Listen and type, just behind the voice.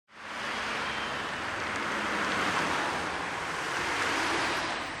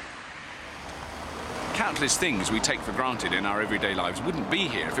Countless things we take for granted in our everyday lives wouldn't be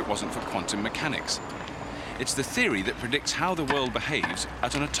here if it wasn't for quantum mechanics. It's the theory that predicts how the world behaves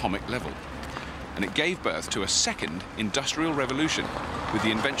at an atomic level. And it gave birth to a second industrial revolution with the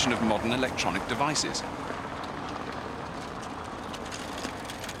invention of modern electronic devices.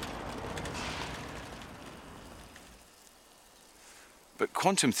 But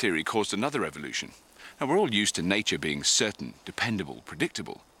quantum theory caused another revolution. Now, we're all used to nature being certain, dependable,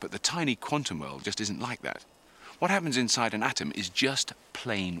 predictable, but the tiny quantum world just isn't like that. What happens inside an atom is just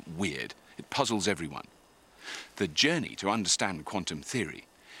plain weird. It puzzles everyone. The journey to understand quantum theory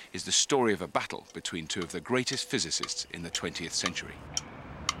is the story of a battle between two of the greatest physicists in the 20th century.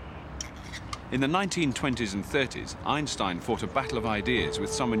 In the 1920s and 30s, Einstein fought a battle of ideas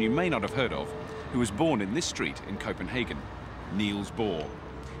with someone you may not have heard of, who was born in this street in Copenhagen, Niels Bohr.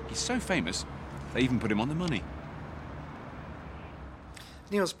 He's so famous, they even put him on the money.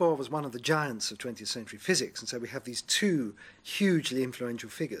 Niels Bohr was one of the giants of 20th century physics, and so we have these two hugely influential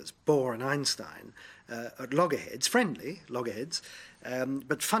figures, Bohr and Einstein, at loggerheads, friendly loggerheads,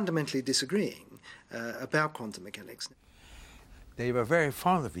 but fundamentally disagreeing about quantum mechanics. They were very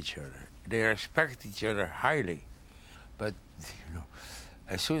fond of each other. They respected each other highly. But, you know,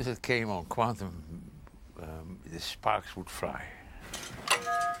 as soon as it came on quantum, the sparks would fly.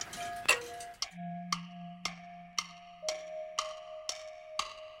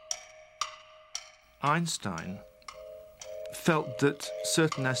 Einstein felt that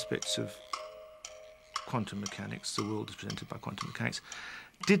certain aspects of quantum mechanics, the world as presented by quantum mechanics,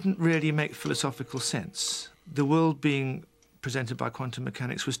 didn't really make philosophical sense. The world being presented by quantum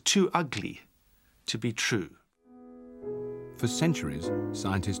mechanics was too ugly to be true. For centuries,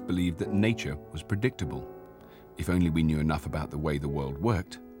 scientists believed that nature was predictable. If only we knew enough about the way the world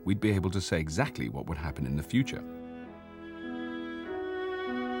worked, we'd be able to say exactly what would happen in the future.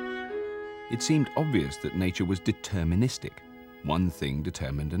 It seemed obvious that nature was deterministic. One thing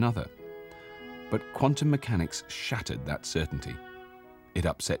determined another. But quantum mechanics shattered that certainty. It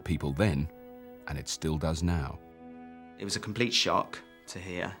upset people then, and it still does now. It was a complete shock to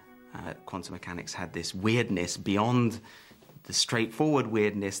hear quantum mechanics had this weirdness beyond the straightforward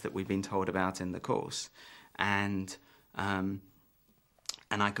weirdness that we've been told about in the course. And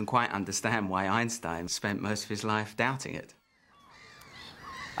I can quite understand why Einstein spent most of his life doubting it.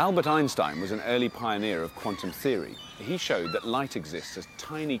 Albert Einstein was an early pioneer of quantum theory. He showed that light exists as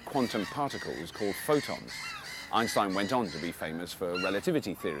tiny quantum particles called photons. Einstein went on to be famous for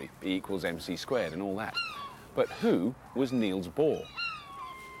relativity theory, E equals mc squared and all that. But who was Niels Bohr?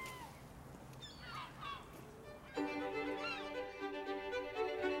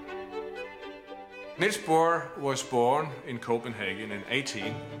 Niels Bohr was born in Copenhagen in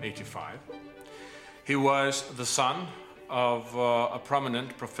 1885. He was the son of a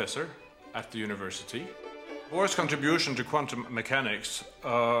prominent professor at the university. Bohr's contribution to quantum mechanics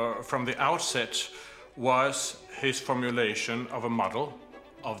from the outset was his formulation of a model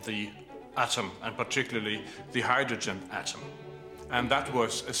of the atom, and particularly the hydrogen atom. And that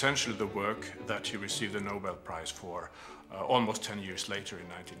was essentially the work that he received the Nobel Prize for almost 10 years later in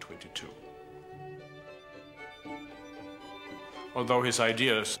 1922. Although his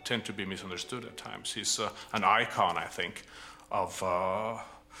ideas tend to be misunderstood at times, he's an icon, I think, of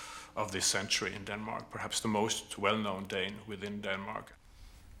this century in Denmark, perhaps the most well-known Dane within Denmark.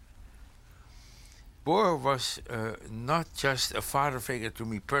 Bohr was not just a father figure to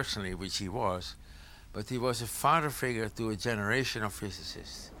me personally, which he was, but he was a father figure to a generation of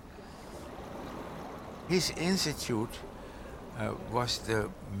physicists. His institute was the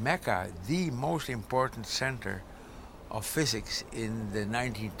Mecca, the most important center of physics in the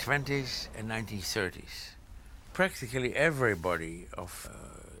 1920s and 1930s. Practically everybody of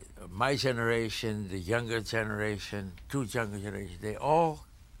my generation, the younger generation, two younger generations, they all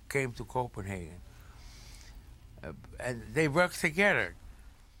came to Copenhagen. And they worked together.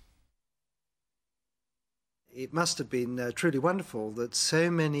 It must have been truly wonderful that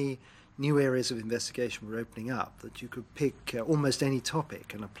so many new areas of investigation were opening up, that you could pick almost any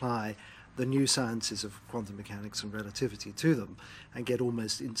topic and apply the new sciences of quantum mechanics and relativity to them and get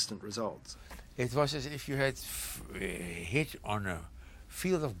almost instant results. It was as if you had hit on a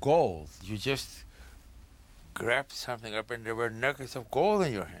field of gold. You just grabbed something up and there were nuggets of gold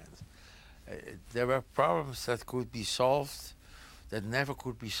in your hands. There were problems that could be solved that never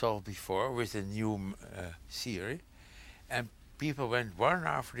could be solved before with a new theory, and people went one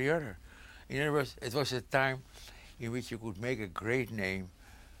after the other. In other words, it was a time in which you could make a great name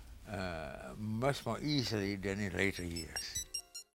much more easily than in later years.